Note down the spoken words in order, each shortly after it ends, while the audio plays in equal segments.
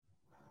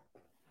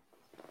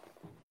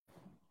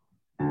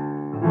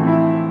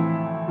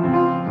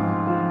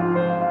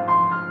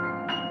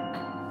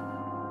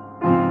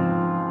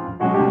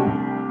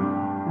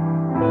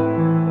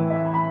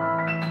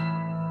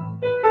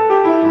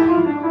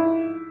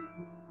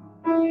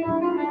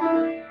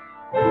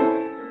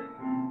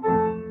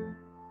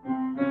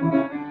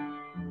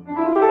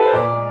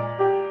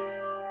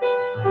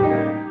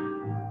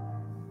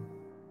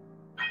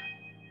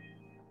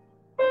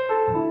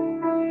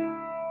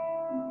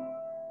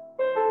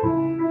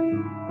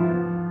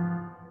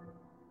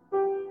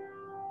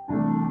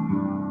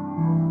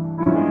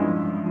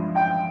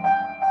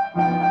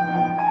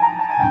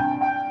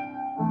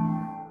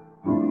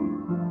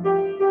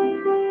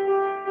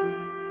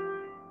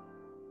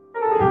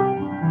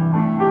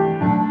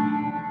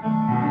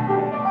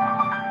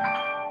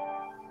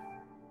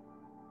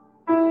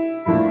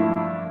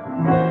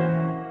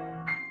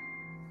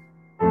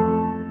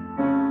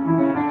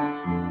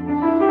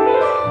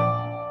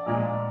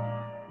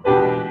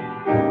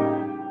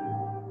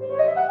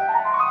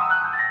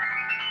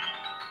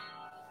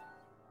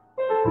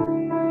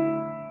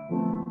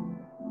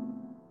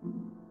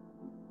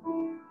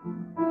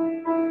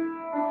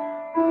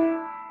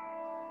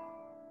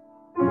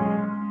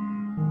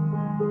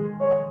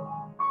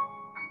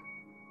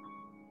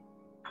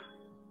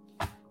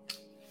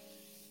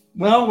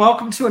Well,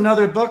 welcome to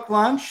another book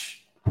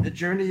lunch, the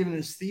Journey of an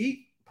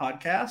Aesthete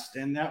podcast.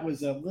 And that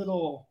was a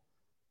little,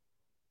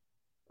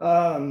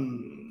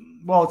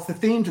 it's the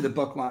theme to the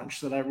book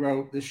lunch that I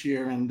wrote this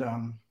year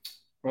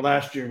or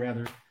last year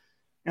rather.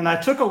 And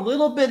I took a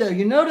little bit of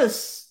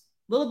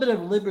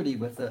liberty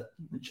with it,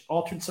 which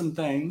altered some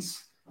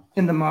things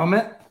in the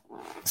moment,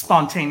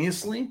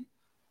 spontaneously,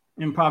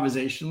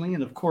 improvisationally.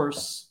 And of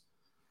course,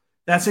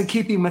 that's in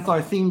keeping with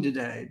our theme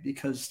today,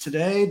 because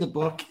today the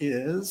book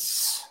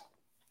is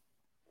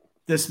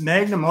this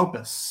magnum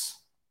opus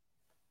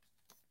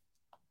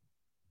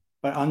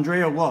by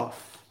Andrea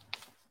Wolf,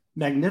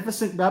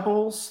 Magnificent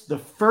Rebels, the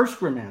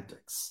First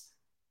Romantics,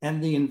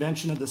 and the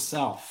Invention of the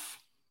Self.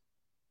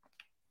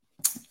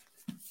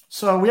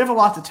 So we have a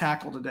lot to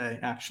tackle today,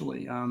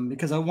 actually,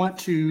 because I want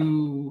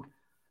to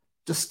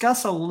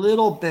discuss a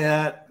little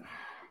bit,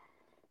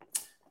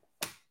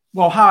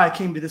 how I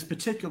came to this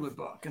particular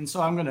book. And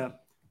so I'm going to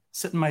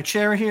sit in my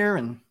chair here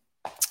and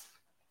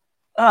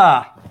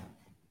hope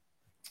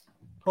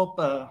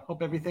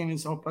everything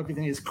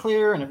is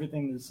clear and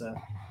everything is you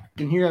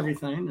can hear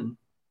everything.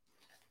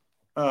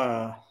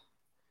 And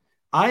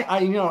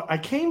I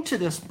came to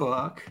this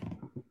book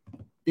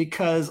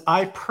because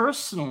I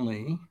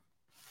personally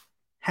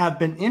have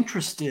been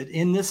interested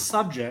in this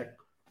subject.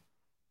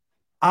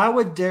 I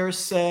would dare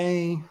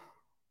say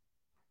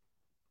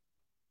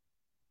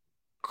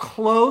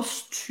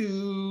close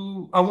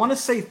to, I want to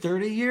say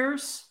 30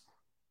 years.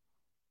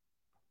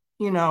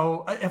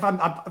 If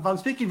I'm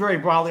speaking very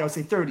broadly, I would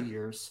say 30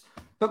 years,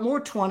 but more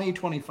 20,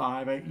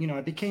 25.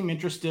 I became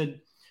interested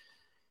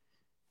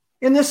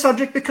in this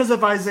subject because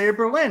of Isaiah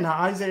Berlin. Now,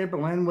 Isaiah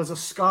Berlin was a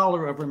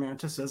scholar of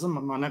Romanticism.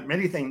 Among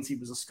many things, he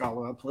was a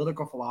scholar of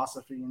political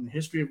philosophy and the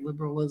history of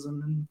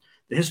liberalism and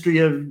the history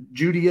of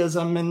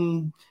Judaism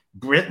and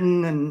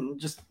Britain, and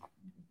just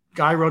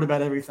guy wrote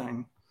about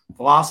everything,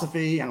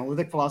 philosophy,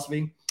 analytic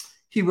philosophy.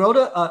 He wrote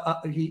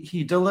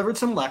he delivered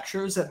some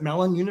lectures at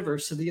Mellon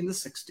University in the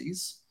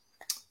 60s.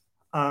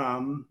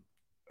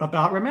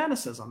 About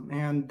Romanticism,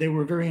 and they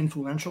were very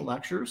influential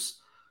lectures.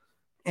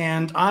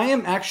 And I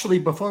am actually,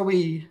 before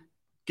we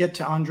get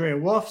to Andrea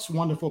Wolf's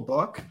wonderful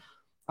book,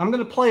 I'm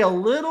going to play a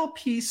little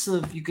piece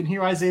of, you can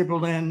hear Isaiah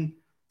Berlin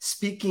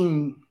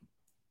speaking,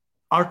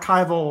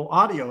 archival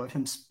audio of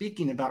him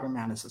speaking about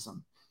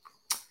Romanticism.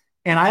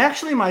 And I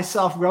actually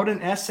myself wrote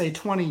an essay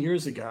 20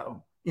 years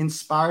ago,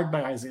 inspired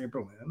by Isaiah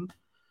Berlin.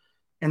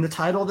 And the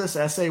title of this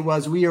essay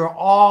was, "We Are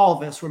All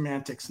This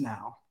Romantics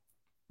Now."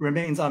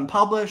 Remains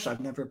unpublished. I've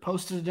never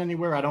posted it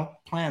anywhere. I don't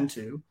plan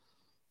to,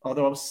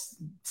 although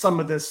some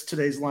of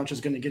today's lunch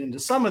is going to get into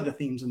some of the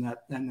themes in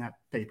that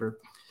paper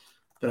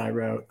that I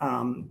wrote.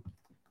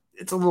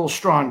 It's a little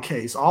strong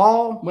case.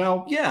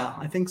 Yeah,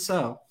 I think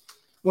so.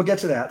 We'll get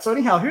to that. So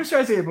anyhow, here's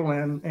Isaiah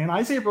Berlin, and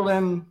Isaiah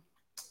Berlin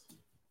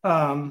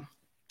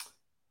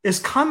is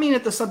coming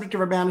at the subject of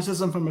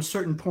Romanticism from a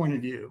certain point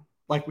of view,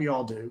 like we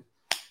all do.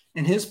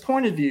 And his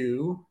point of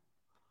view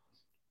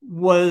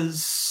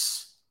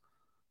was,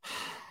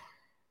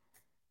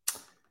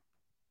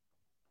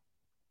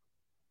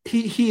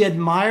 he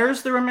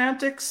admires the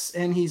Romantics,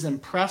 and he's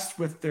impressed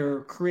with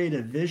their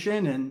creative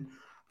vision and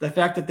the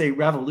fact that they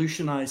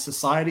revolutionized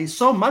society,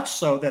 so much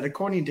so that,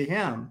 according to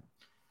him,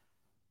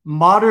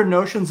 modern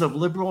notions of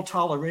liberal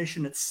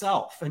toleration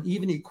itself and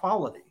even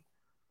equality,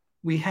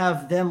 we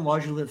have them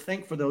largely to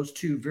thank for those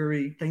two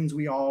very things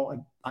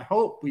I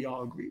hope we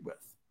all agree with.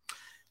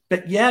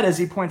 But yet, as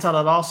he points out,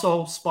 it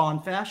also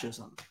spawned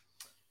fascism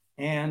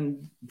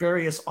and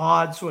various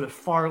odd sort of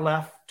far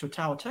left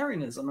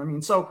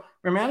totalitarianism. So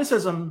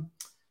Romanticism,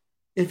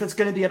 if it's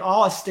going to be at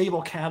all a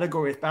stable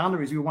category with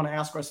boundaries, we want to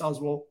ask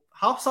ourselves,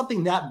 how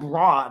something that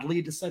broad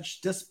lead to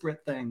such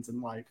disparate things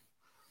in life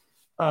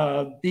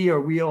be a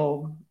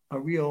real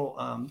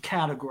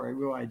category, a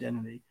real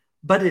identity?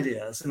 But it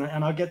is,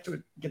 and I'll get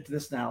to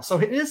this now. So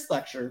in his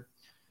lecture,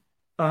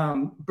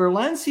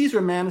 Berlin sees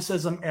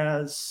Romanticism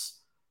as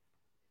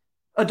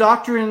a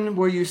doctrine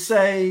where you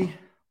say,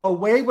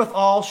 away with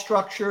all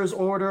structures,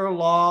 order,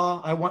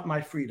 law, I want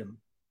my freedom.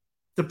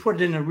 To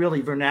put it in a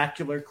really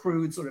vernacular,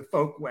 crude sort of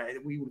folk way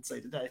that we would say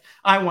today,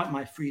 I want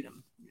my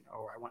freedom,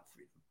 or I want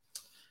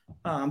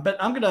freedom. But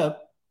I'm going to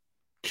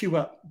cue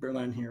up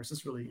Berlin here. This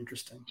is really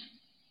interesting.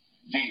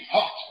 The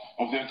heart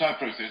of the entire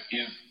process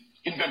is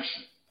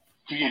invention,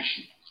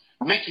 creation,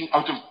 making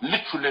out of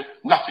literally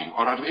nothing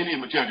or out of any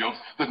materials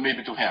that may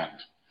be to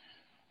hand.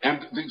 And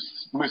the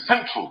most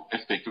central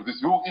aspect of this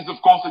view is,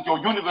 of course, that your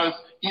universe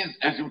is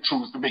as you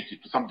choose to make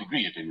it, to some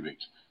degree at any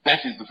rate.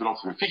 That is the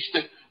philosophy of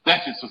Fichte.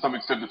 That is, to some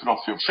extent, the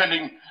philosophy of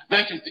Schelling.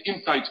 That is the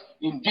insight,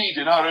 indeed,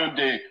 in our own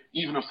day,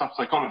 even of such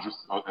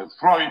psychologists as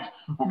Freud,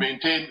 who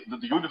maintain that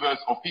the universe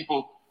of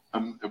people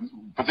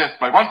possessed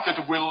by one set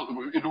of will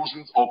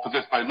illusions or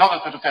possessed by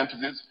another set of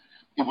fantasies,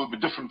 it will be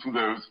different from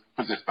those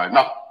possessed by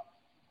another.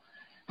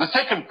 The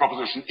second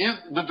proposition is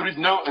that there is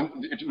no,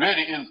 and it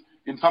really is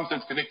in some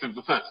sense connected to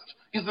the first,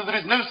 is that there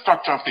is no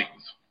structure of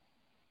things.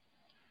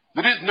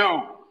 There is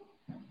no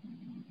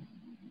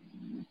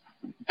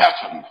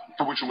pattern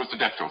to which you must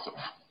adapt yourself.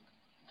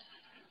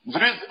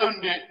 There is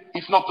only,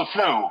 if not the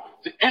flow,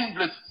 the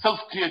endless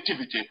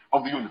self-creativity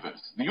of the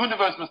universe. The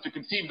universe must be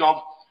conceived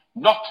of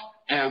not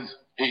as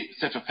a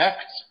set of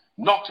facts,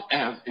 not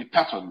as a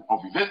pattern of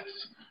events,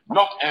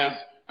 not as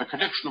a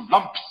collection of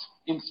lumps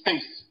in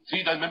space,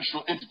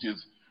 three-dimensional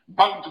entities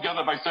bound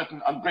together by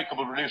certain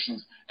unbreakable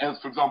relations, as,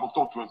 for example,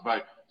 taught to us by,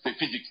 say,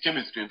 physics,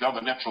 chemistry, and the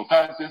other natural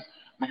sciences.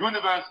 The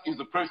universe is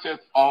a process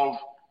of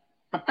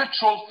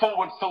perpetual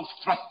forward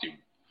self-thrusting,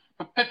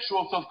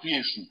 perpetual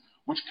self-creation,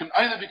 which can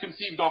either be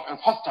conceived of as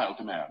hostile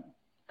to man,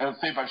 as,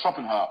 say, by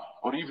Schopenhauer,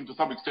 or even to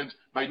some extent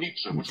by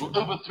Nietzsche, which will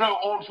overthrow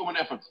all human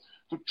efforts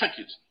to trick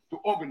it, to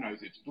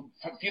organize it, to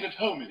feel at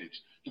home in it,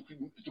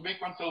 to make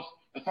oneself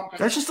some kind.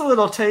 That's just a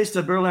little taste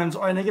of Berlin's.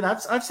 And again,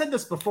 I've said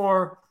this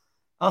before.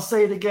 I'll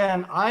say it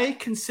again. I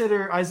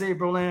consider Isaiah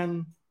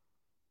Berlin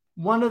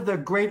one of the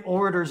great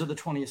orators of the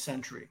 20th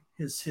century.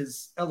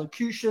 His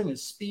elocution,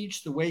 his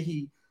speech, the way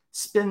he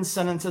spins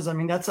sentences. I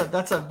mean, that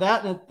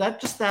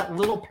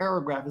little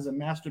paragraph is a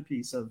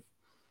masterpiece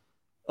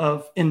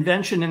of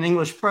invention in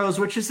English prose,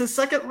 which is his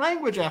second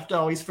language after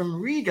all. He's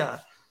from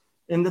Riga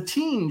in the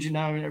teens,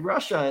 in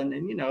Russia.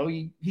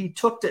 And he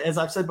took to, as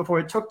I've said before,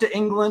 he took to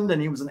England,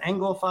 and he was an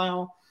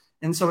Anglophile.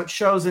 And so it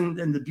shows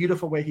in the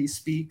beautiful way he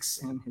speaks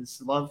and his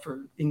love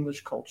for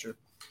English culture.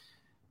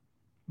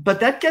 But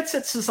that gets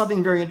it to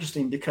something very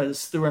interesting,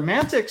 because the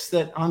romantics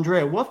that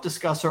Andrea Wolf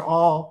discuss are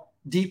all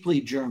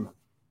deeply German.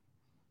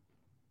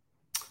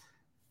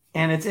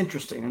 And it's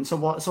interesting. And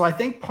so I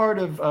think part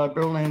of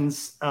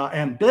Berlin's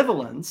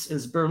ambivalence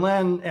is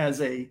Berlin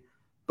as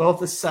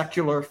both a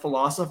secular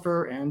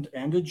philosopher and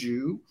a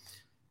Jew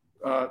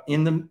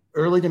in the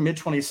early to mid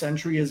 20th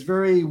century is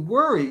very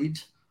worried,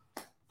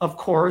 of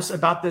course,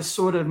 about this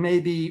sort of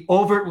maybe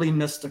overtly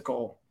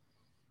mystical,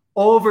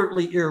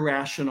 overtly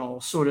irrational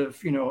sort of,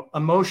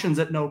 emotions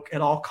that no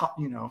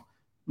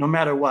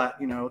matter what,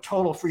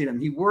 total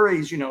freedom. He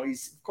worries,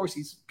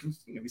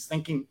 he's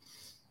thinking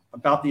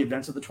about the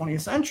events of the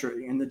 20th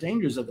century and the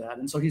dangers of that.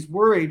 And so he's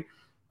worried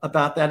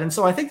about that. And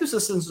so I think there's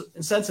a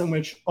sense in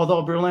which,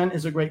 although Berlin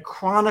is a great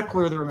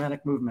chronicler of the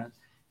Romantic movement,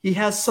 he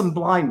has some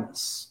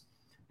blindness.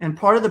 And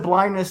part of the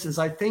blindness is,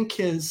 I think,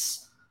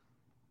 his,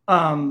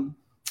 let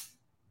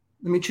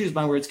me choose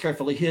my words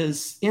carefully,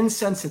 his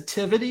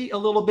insensitivity a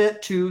little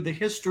bit to the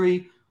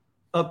history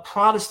of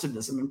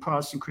Protestantism and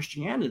Protestant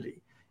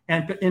Christianity,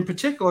 and in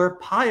particular,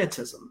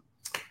 pietism.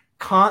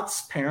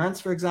 Kant's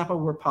parents, for example,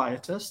 were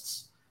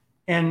pietists.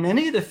 And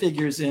many of the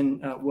figures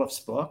in Wolf's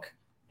book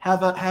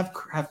have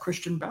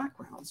Christian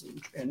backgrounds,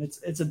 and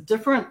it's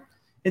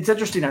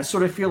interesting. I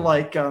sort of feel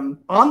like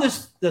on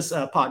this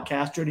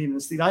podcast, Journey in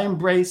the Sleep, I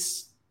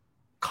embrace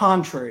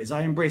contraries,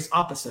 I embrace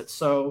opposites.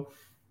 So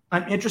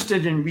I'm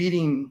interested in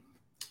reading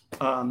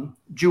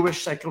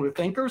Jewish secular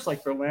thinkers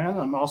like Berlin.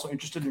 I'm also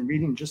interested in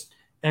reading just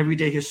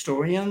everyday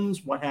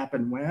historians, what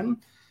happened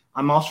when.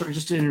 I'm also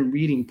interested in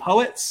reading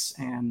poets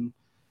and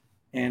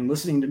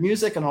listening to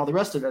music and all the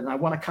rest of it. And I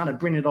want to kind of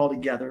bring it all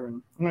together. And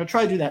I'm going to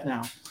try to do that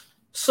now.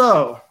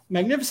 So,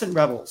 Magnificent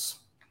Rebels.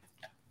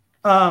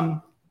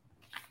 The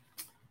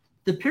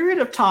period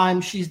of time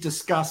she's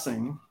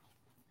discussing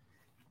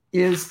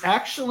is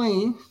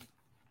actually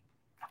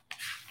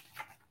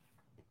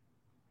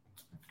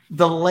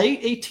the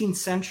late 18th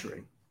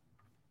century.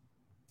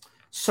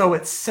 So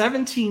it's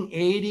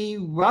 1780,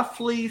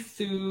 roughly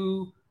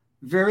through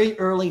very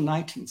early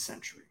 19th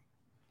century.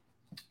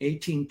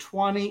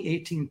 1820,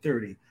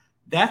 1830.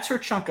 That's her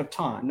chunk of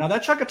time. Now,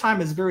 that chunk of time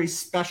is very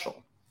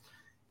special.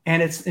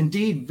 And it's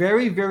indeed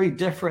very, very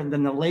different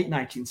than the late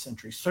 19th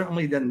century,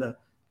 certainly than the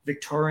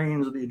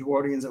Victorians or the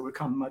Edwardians that would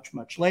come much,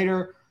 much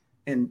later,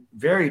 and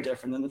very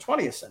different than the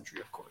 20th century,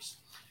 of course.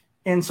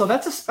 And so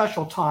that's a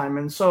special time.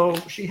 And so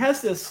she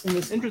has this, in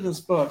this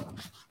interesting book,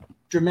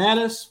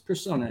 Dramatis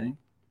Personae.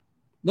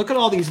 Look at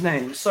all these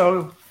names.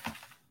 So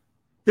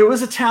there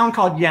was a town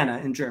called Jena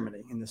in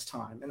Germany in this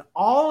time. And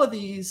all of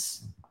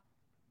these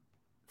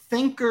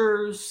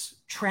thinkers,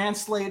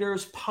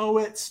 translators,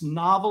 poets,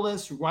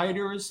 novelists,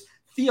 writers,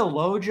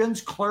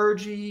 theologians,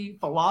 clergy,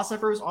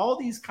 philosophers, all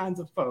these kinds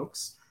of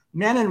folks,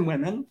 men and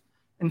women.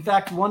 In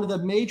fact, one of the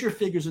major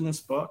figures in this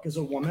book is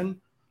a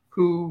woman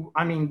who,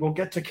 we'll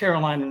get to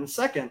Caroline in a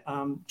second,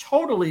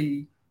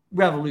 totally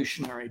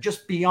revolutionary,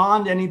 just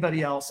beyond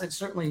anybody else. And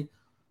certainly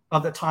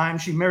of the time,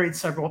 she married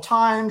several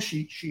times.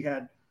 She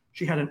had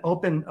an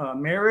open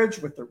marriage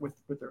with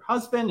her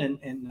husband,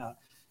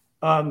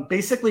 and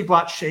basically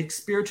brought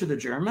Shakespeare to the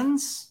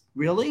Germans,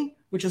 really,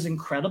 which is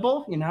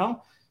incredible.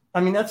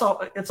 That's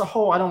all. It's a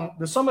whole.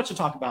 There's so much to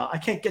talk about. I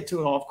can't get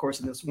to it all, of course,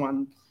 in this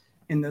one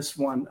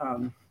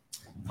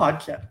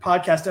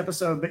podcast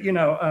episode. But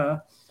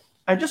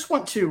I just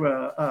want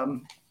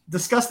to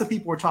discuss the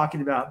people we're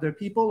talking about. There are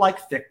people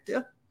like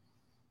Fichte,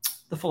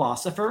 the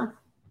philosopher,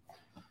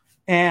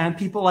 and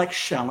people like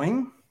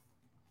Schelling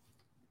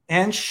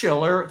and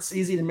Schiller. It's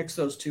easy to mix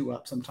those two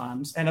up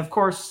sometimes. And of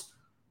course,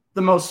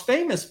 the most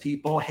famous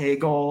people,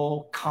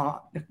 Hegel, Kant,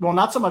 well,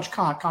 not so much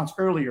Kant, Kant's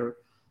earlier,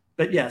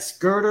 but yes,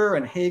 Goethe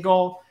and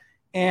Hegel.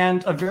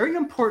 and a very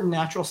important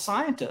natural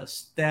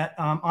scientist that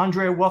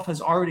Andre Wolf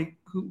has already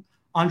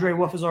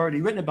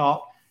written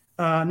about,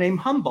 named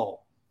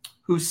Humboldt,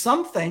 who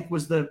some think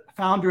was the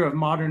founder of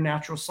modern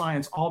natural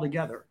science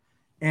altogether.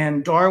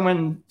 And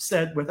Darwin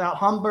said, without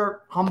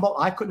Humboldt,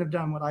 I couldn't have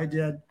done what I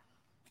did.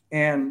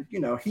 And, you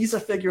know, he's a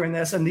figure in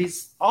this. And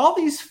all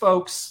these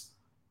folks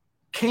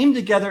came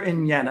together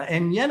in Jena.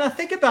 And Jena,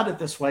 think about it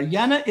this way.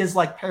 Jena is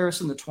like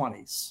Paris in the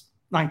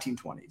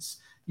 1920s.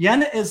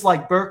 Jena is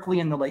like Berkeley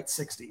in the late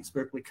 60s,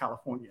 Berkeley,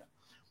 California.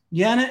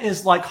 Jena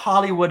is like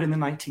Hollywood in the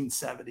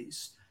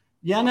 1970s.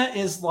 Jena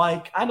is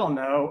like, I don't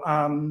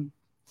know,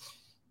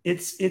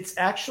 it's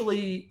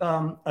actually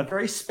a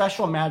very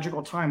special,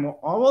 magical time where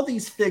all of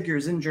these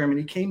figures in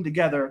Germany came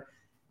together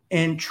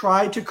and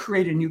tried to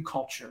create a new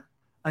culture,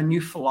 a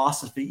new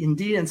philosophy,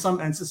 indeed, in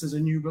some instances, a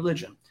new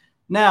religion.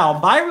 Now,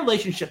 my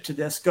relationship to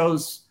this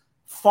goes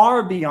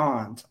far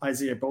beyond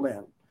Isaiah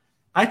Berlin.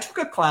 I took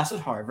a class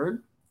at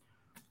Harvard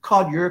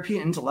called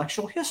European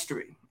Intellectual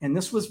History, and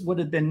this would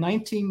have been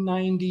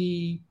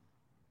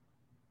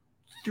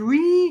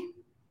 1993,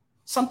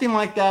 something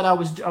like that. I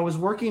was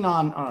working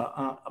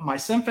on my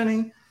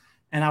symphony,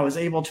 and I was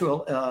able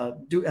to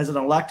do as an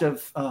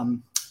elective.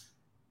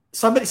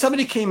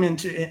 Somebody came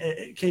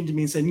to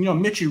me and said, you know,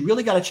 Mitch, you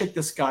really got to check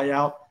this guy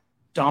out,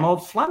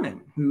 Donald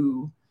Fleming,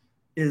 who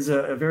is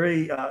a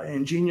very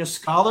ingenious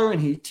scholar, and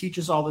he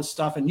teaches all this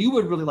stuff, and you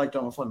would really like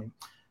Donald Fleming.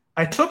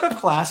 I took a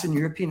class in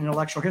European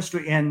Intellectual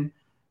History, and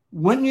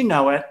wouldn't you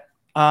know it,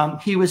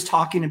 he was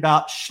talking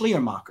about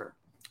Schleiermacher.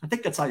 I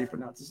think that's how you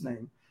pronounce his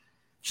name.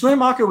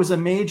 Schleiermacher was a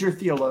major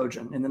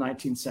theologian in the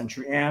 19th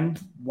century and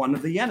one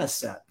of the Jena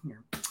set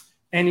here.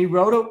 And he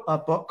wrote a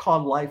book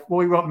called Life.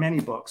 Well, he wrote many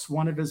books.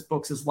 One of his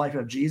books is Life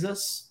of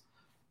Jesus.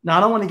 Now,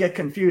 I don't want to get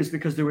confused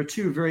because there were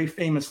two very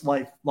famous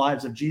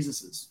lives of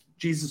Jesus's.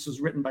 Jesus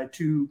was written by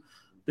two.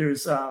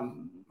 There's,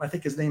 I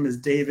think his name is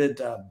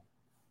David.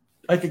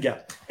 I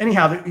forget.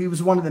 Anyhow, he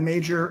was one of the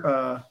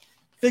major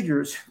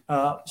figures,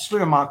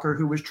 Schleiermacher,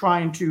 who was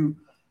trying to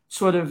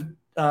sort of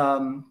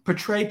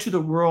portray to the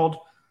world,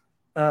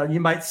 you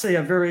might say,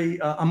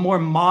 a more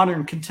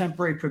modern,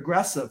 contemporary,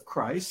 progressive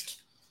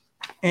Christ.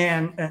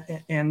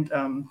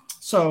 And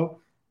so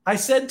I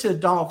said to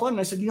Donald Fleming,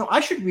 I said, you know,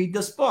 I should read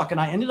this book.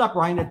 And I ended up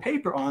writing a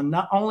paper on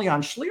not only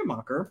on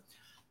Schleiermacher,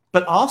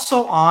 but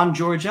also on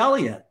George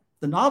Eliot,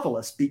 the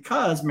novelist,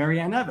 because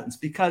Marianne Evans,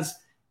 because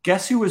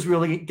guess who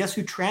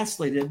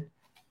translated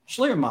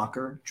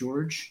Schleiermacher?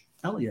 George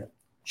Eliot.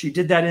 She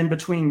did that in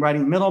between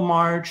writing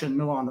Middlemarch and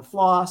Mill on the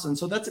Floss. And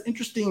so that's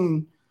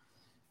interesting.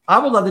 I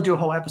would love to do a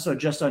whole episode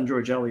just on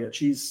George Eliot.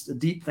 She's a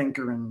deep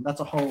thinker, and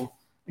that's a whole,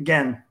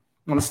 again,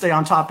 I want to stay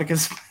on topic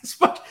as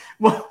much.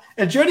 Well,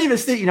 at Journey of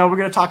Estate, you know, we're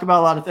going to talk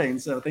about a lot of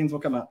things, so things will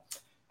come up.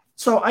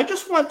 So I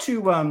just want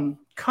to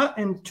cut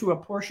into a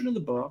portion of the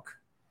book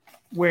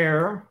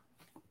where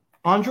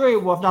Andre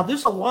Wolf, now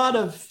there's a lot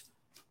of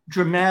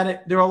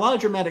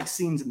dramatic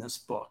scenes in this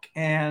book.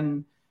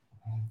 And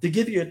to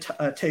give you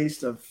a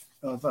taste of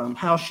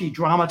how she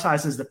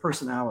dramatizes the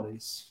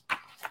personalities.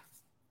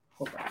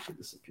 Hold on, she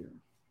disappeared.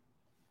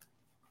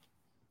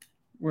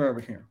 We're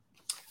over here.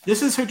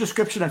 This is her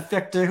description of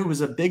Fichte, who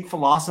was a big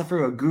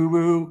philosopher, a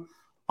guru,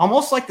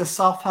 almost like the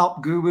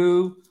self-help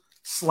guru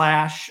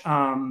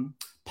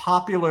 /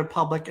 popular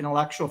public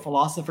intellectual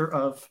philosopher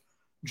of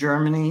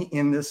Germany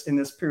in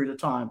this period of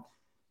time.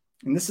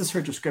 And this is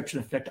her description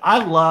of Fichte.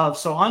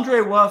 So Andre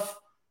Wolf,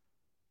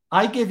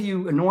 I give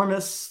you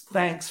enormous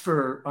thanks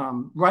for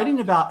writing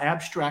about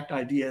abstract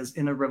ideas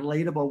in a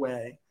relatable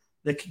way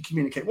that can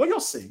communicate. Well, you'll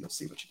see what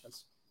she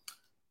does.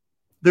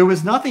 There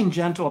was nothing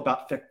gentle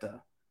about Fichte.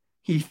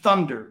 He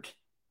thundered,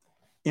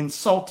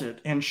 insulted,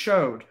 and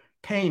showed,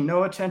 paying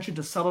no attention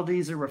to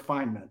subtleties or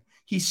refinement.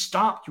 He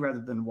stopped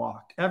rather than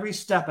walked, every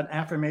step an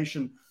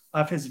affirmation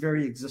of his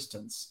very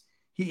existence.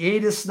 He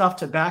ate his snuff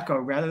tobacco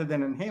rather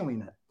than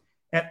inhaling it.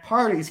 At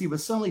parties, he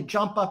would suddenly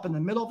jump up in the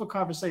middle of a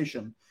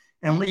conversation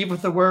and leave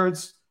with the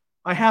words,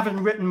 I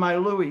haven't written my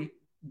Louis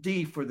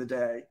D for the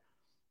day.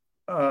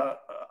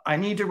 I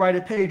need to write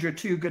a page or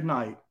two. Good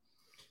night.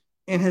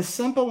 In his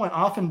simple and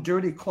often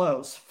dirty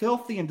clothes,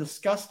 filthy and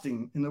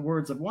disgusting, in the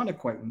words of one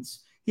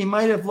acquaintance, he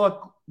might have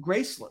looked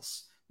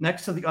graceless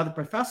next to the other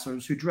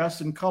professors who dressed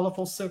in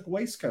colorful silk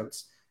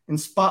waistcoats and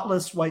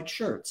spotless white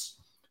shirts.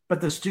 But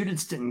the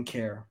students didn't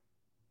care.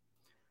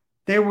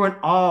 They were in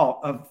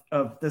awe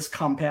of this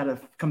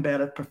combative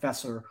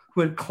professor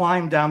who had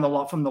climbed down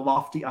from the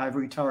lofty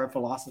ivory tower of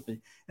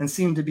philosophy and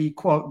seemed to be,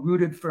 quote,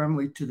 rooted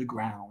firmly to the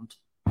ground,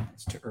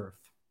 to earth.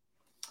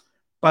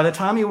 By the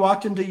time he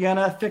walked into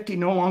Jena, Fichte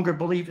no longer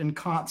believed in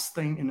Kant's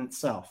thing in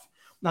itself.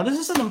 Now, this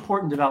is an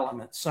important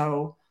development.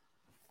 So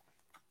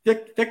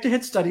Fichte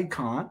had studied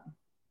Kant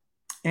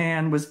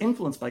and was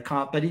influenced by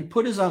Kant, but he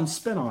put his own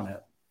spin on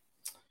it.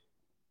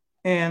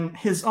 And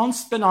his own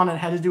spin on it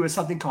had to do with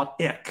something called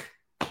ich.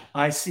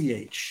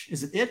 I-C-H.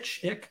 Is it itch?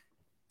 Ick?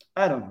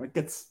 I don't know.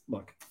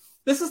 Look,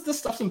 this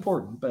stuff's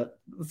important, but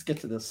let's get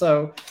to this.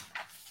 So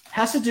it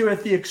has to do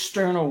with the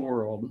external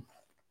world.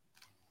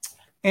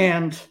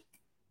 And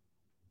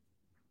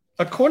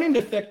According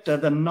to Fichte,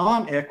 the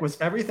non-ich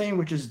was everything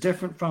which is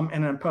different from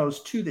and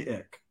opposed to the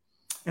ich.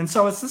 And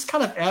so it's this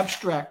kind of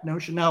abstract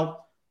notion.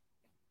 Now,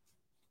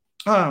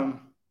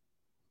 let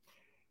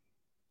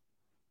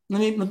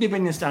me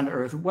bring this down to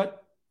earth.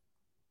 What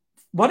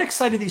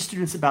excited these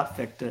students about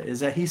Fichte is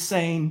that he's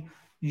saying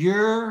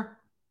your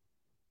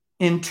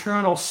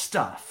internal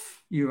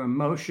stuff, your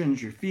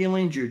emotions, your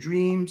feelings, your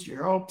dreams,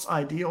 your hopes,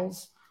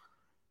 ideals,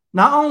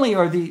 not only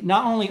are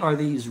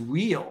these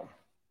real,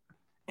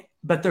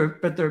 but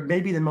they're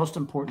maybe the most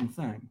important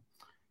thing.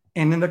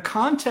 And in the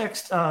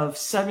context of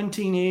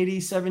 1780,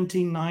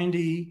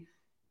 1790,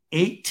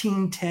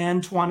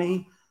 1810,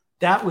 20,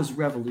 that was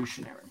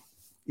revolutionary.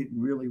 It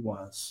really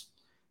was.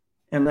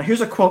 And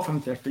here's a quote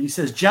from Fichte. He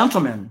says,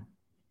 "Gentlemen,"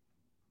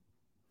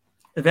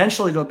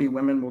 eventually there'll be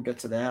women, we'll get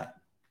to that.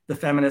 The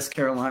feminist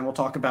Caroline, we'll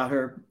talk about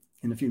her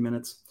in a few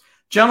minutes.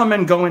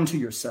 "Gentlemen, go into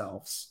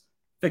yourselves,"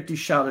 Fichte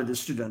shouted to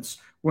students.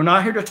 "We're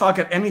not here to talk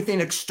of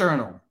anything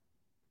external."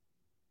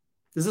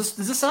 Does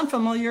this sound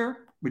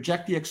familiar?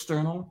 Reject the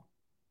external,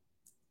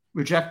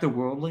 reject the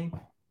worldly.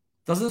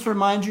 Does this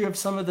remind you of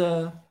some of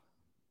the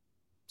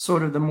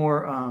sort of the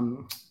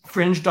more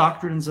fringe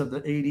doctrines of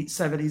the 80s,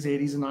 70s,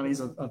 80s, and 90s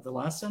of the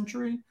last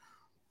century?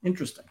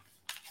 Interesting.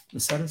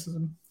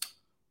 Asceticism.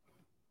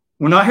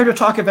 "We're not here to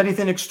talk of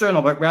anything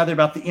external, but rather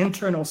about the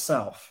internal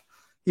self."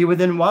 He would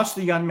then watch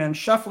the young men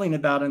shuffling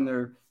about in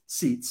their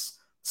seats,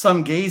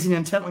 some gazing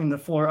intently on the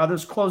floor,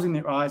 others closing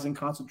their eyes in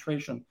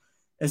concentration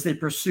as they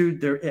pursued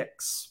their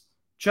ichs.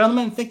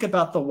 "Gentlemen, think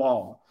about the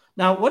wall."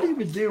 Now, what he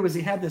would do is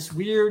he had this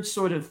weird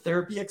sort of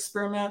therapy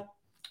experiment,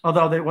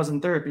 although there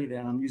wasn't therapy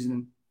then. I'm using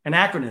an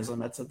anachronism.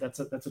 That's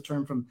a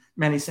term from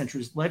many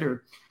centuries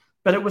later.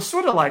 But it was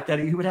sort of like that.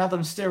 He would have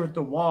them stare at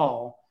the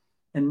wall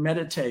and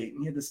meditate.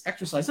 And he had this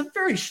exercise, a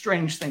very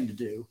strange thing to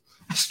do.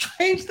 A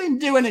strange thing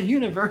to do in a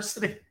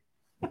university.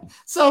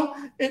 So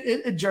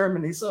in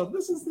Germany. So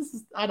this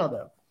is I don't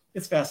know.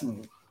 It's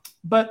fascinating.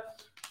 But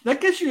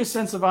that gives you a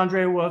sense of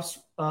Andrea Wueff's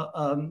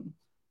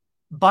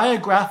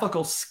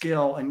biographical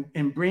skill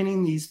in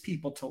bringing these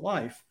people to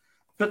life.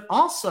 But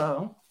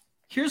also,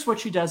 here's what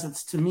she does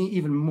that's to me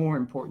even more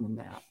important than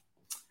that.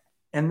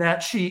 And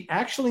that she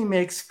actually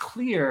makes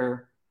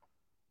clear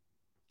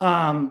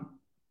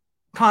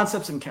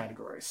concepts and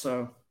categories.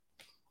 So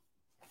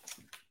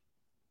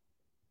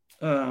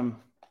the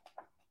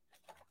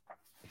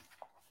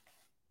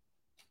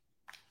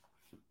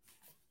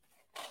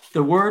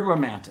word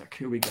romantic,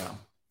 here we go.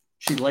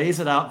 She lays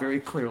it out very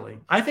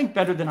clearly. I think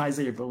better than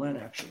Isaiah Berlin,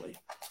 actually,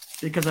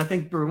 because I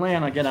think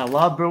Berlin, again, I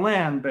love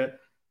Berlin, but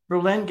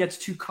Berlin gets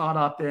too caught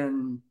up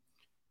in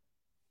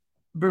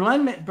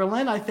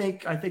Berlin. I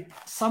think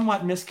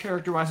somewhat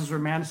mischaracterizes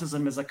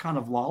romanticism as a kind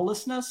of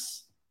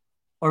lawlessness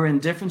or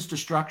indifference to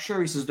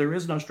structure. He says there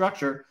is no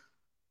structure.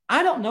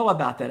 I don't know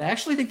about that. I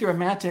actually think the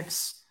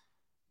Romantics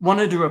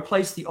wanted to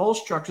replace the old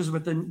structures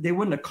with they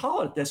wouldn't have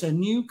called it this, a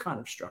new kind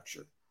of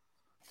structure,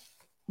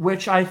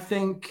 which I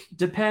think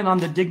depend on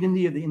the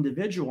dignity of the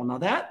individual. Now,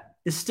 that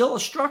is still a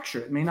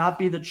structure. It may not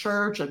be the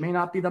church, it may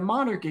not be the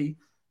monarchy,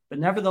 but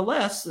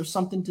nevertheless, there's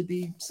something to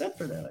be said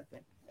for that, I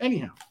think.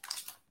 Anyhow,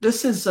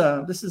 this is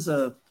from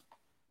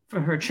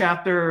her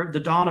chapter,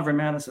 The Dawn of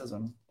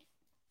Romanticism.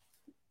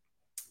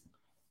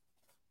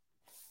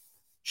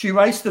 She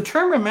writes, "The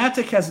term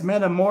romantic has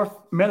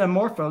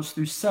metamorphosed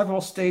through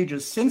several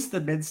stages since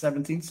the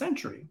mid-17th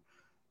century.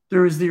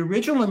 There is the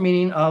original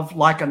meaning of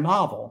like a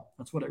novel."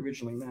 That's what it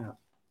originally meant.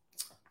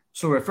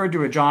 So referred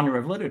to a genre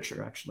of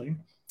literature, actually.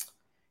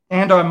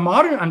 And our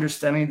modern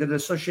understanding that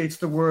associates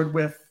the word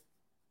with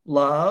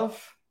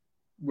love,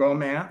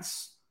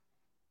 romance.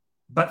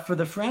 But for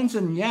the friends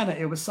in Vienna,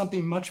 it was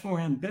something much more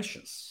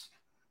ambitious.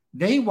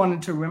 They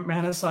wanted to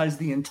romanticize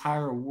the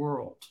entire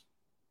world.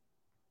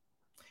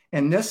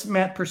 And this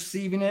meant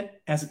perceiving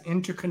it as an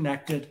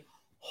interconnected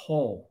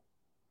whole.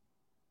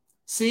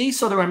 See,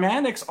 so the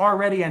Romantics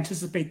already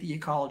anticipate the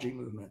ecology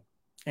movement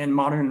and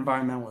modern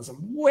environmentalism,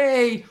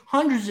 way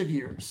hundreds of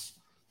years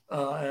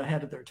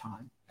ahead of their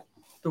time.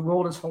 The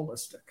world is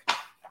holistic.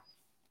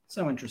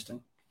 So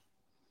interesting.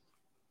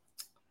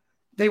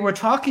 They were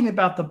talking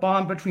about the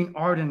bond between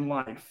art and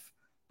life,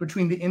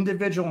 between the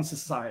individual and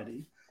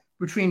society,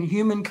 between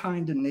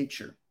humankind and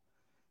nature.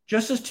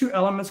 Just as two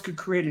elements could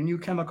create a new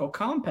chemical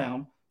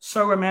compound,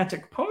 so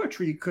romantic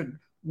poetry could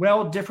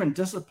weld different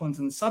disciplines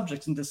and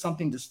subjects into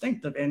something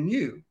distinctive and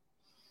new.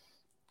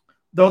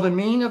 Though the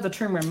meaning of the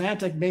term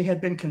romantic may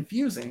have been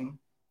confusing,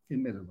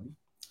 admittedly,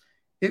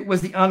 it was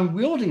the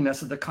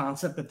unwieldiness of the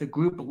concept that the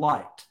group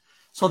liked.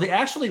 So they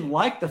actually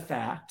liked the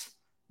fact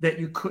that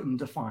you couldn't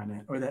define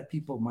it or that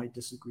people might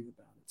disagree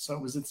about it.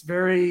 So it's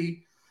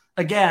very,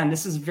 again,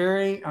 this is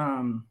very,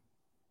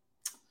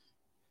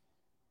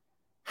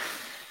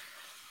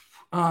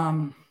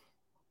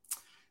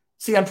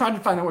 see, I'm trying to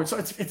find the word. So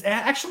it's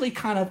actually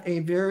kind of a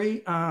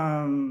very,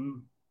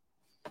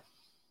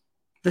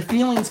 the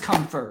feelings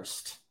come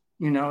first.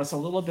 You know, it's a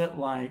little bit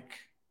like,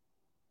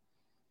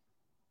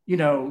 you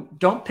know,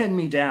 don't pin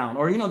me down.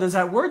 Or, you know, there's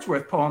that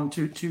Wordsworth poem,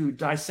 to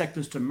dissect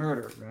is to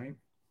murder, right?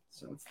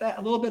 So it's that,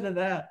 a little bit of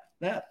that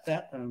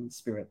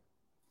spirit.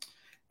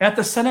 At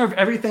the center of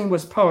everything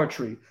was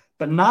poetry,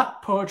 but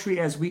not poetry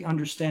as we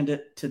understand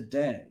it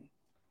today.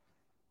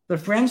 The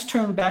friends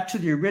turned back to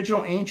the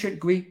original ancient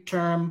Greek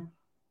term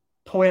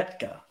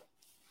poetica,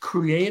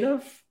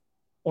 creative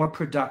or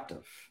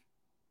productive.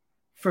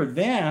 For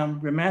them,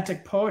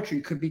 romantic poetry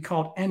could be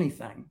called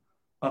anything,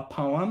 a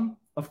poem,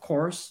 of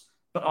course,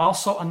 but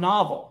also a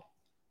novel,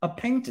 a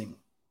painting,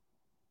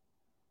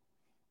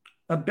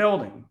 a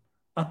building,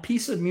 a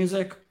piece of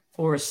music,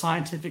 or a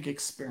scientific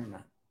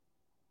experiment.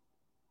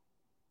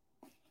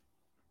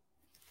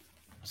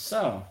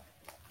 So,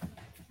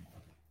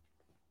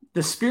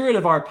 the spirit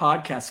of our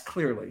podcast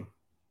clearly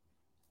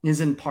is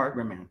in part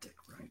romantic,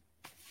 right?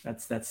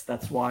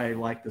 That's why I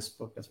like this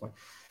book. That's why.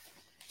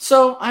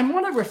 So I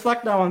want to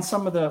reflect now on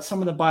some of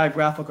the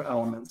biographical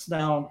elements.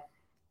 Now,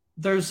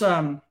 there's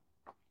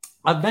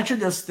I've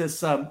mentioned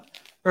this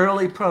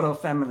early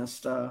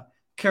proto-feminist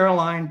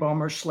Caroline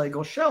Boehmer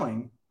Schlegel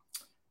Schelling,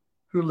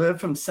 who lived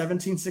from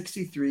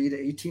 1763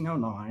 to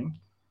 1809,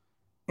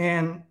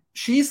 and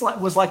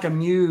was like a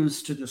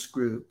muse to this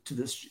group, to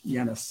this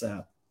Jena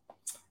set.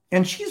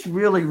 And she's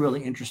really,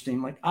 really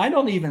interesting. Like, I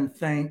don't even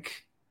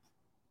think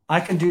I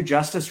can do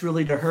justice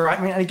really to her.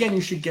 I mean, again, you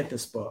should get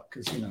this book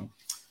because,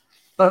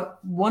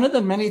 but one of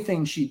the many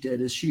things she did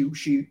is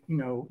she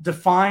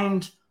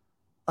defined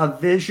a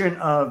vision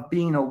of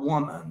being a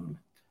woman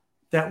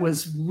that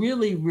was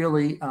really,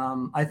 really,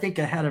 I think,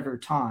 ahead of her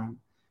time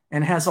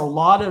and has a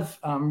lot of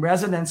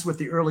resonance with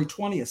the early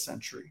 20th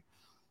century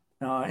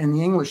in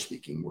the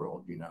English-speaking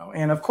world,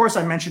 And of course,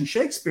 I mentioned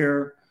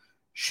Shakespeare.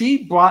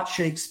 She brought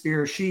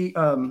Shakespeare.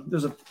 I'm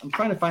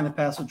trying to find the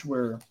passage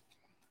where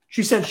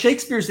she said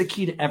Shakespeare's the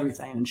key to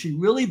everything. And she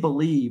really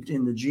believed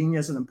in the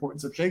genius and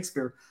importance of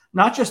Shakespeare,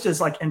 not just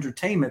as like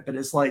entertainment, but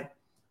as like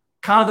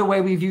kind of the way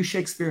we view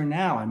Shakespeare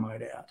now, I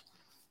might add.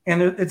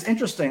 And it's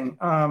interesting.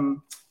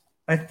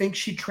 I think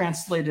she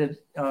translated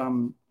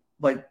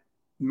like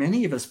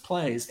many of his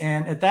plays.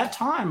 And at that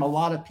time, a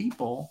lot of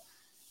people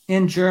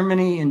in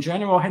Germany in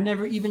general had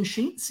never even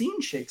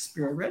seen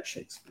Shakespeare or read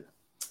Shakespeare.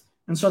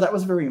 And so that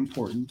was very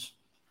important.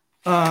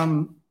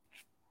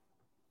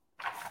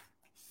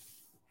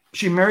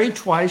 She married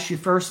twice. She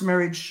first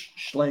married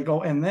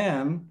Schlegel and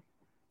then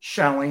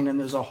Schelling,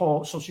 and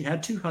so she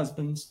had two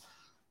husbands.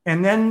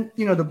 And then,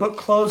 the book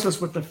closes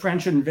with the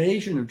French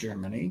invasion of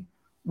Germany,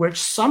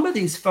 which some of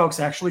these folks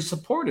actually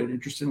supported,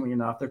 interestingly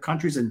enough. Their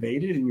country's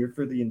invaded and you're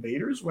for the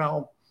invaders.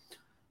 Well,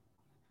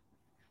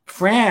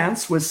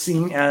 France was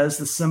seen as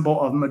the symbol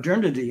of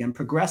modernity and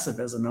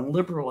progressivism and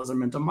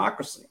liberalism and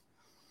democracy.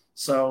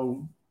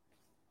 So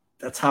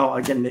that's how,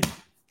 again,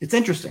 it's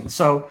interesting.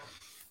 So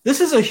this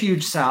is a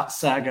huge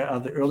saga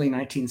of the early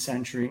 19th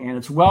century, and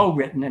it's well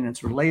written and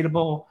it's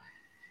relatable.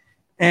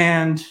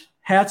 And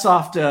hats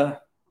off to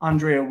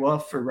Andrea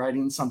Wolf for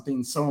writing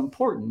something so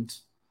important.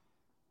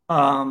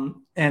 And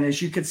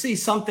as you can see,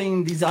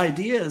 these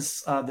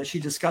ideas that she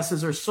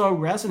discusses are so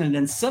resonant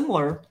and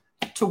similar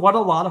to what a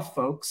lot of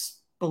folks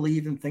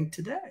believe and think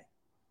today.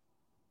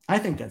 I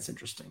think that's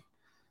interesting.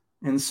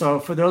 And so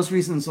for those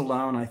reasons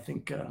alone, I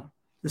think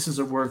this is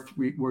a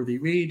worthy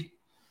read.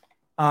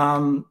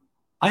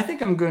 I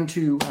think I'm going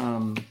to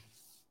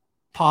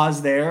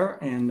pause there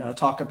and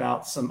talk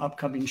about some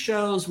upcoming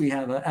shows. We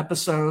have an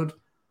episode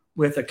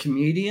with a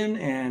comedian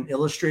and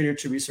illustrator,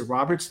 Teresa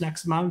Roberts,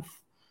 next month.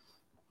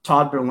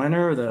 Todd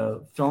Berliner,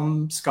 the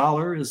film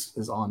scholar,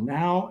 is on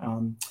now.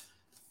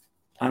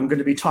 I'm going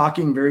to be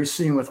talking very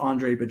soon with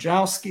Andrzej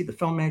Bujalski, the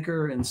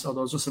filmmaker, and so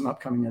those are some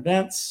upcoming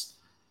events.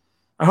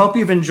 I hope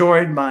you've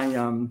enjoyed my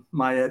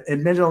my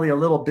admittedly a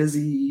little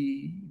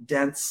busy,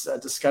 dense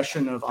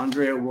discussion of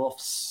Andrea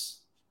Wolf's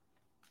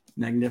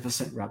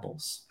magnificent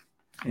Rebels,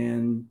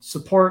 and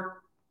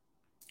support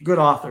good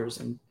authors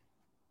and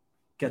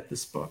get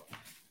this book.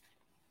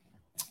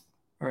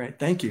 All right,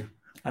 thank you.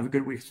 Have a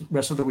good week,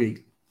 rest of the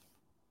week.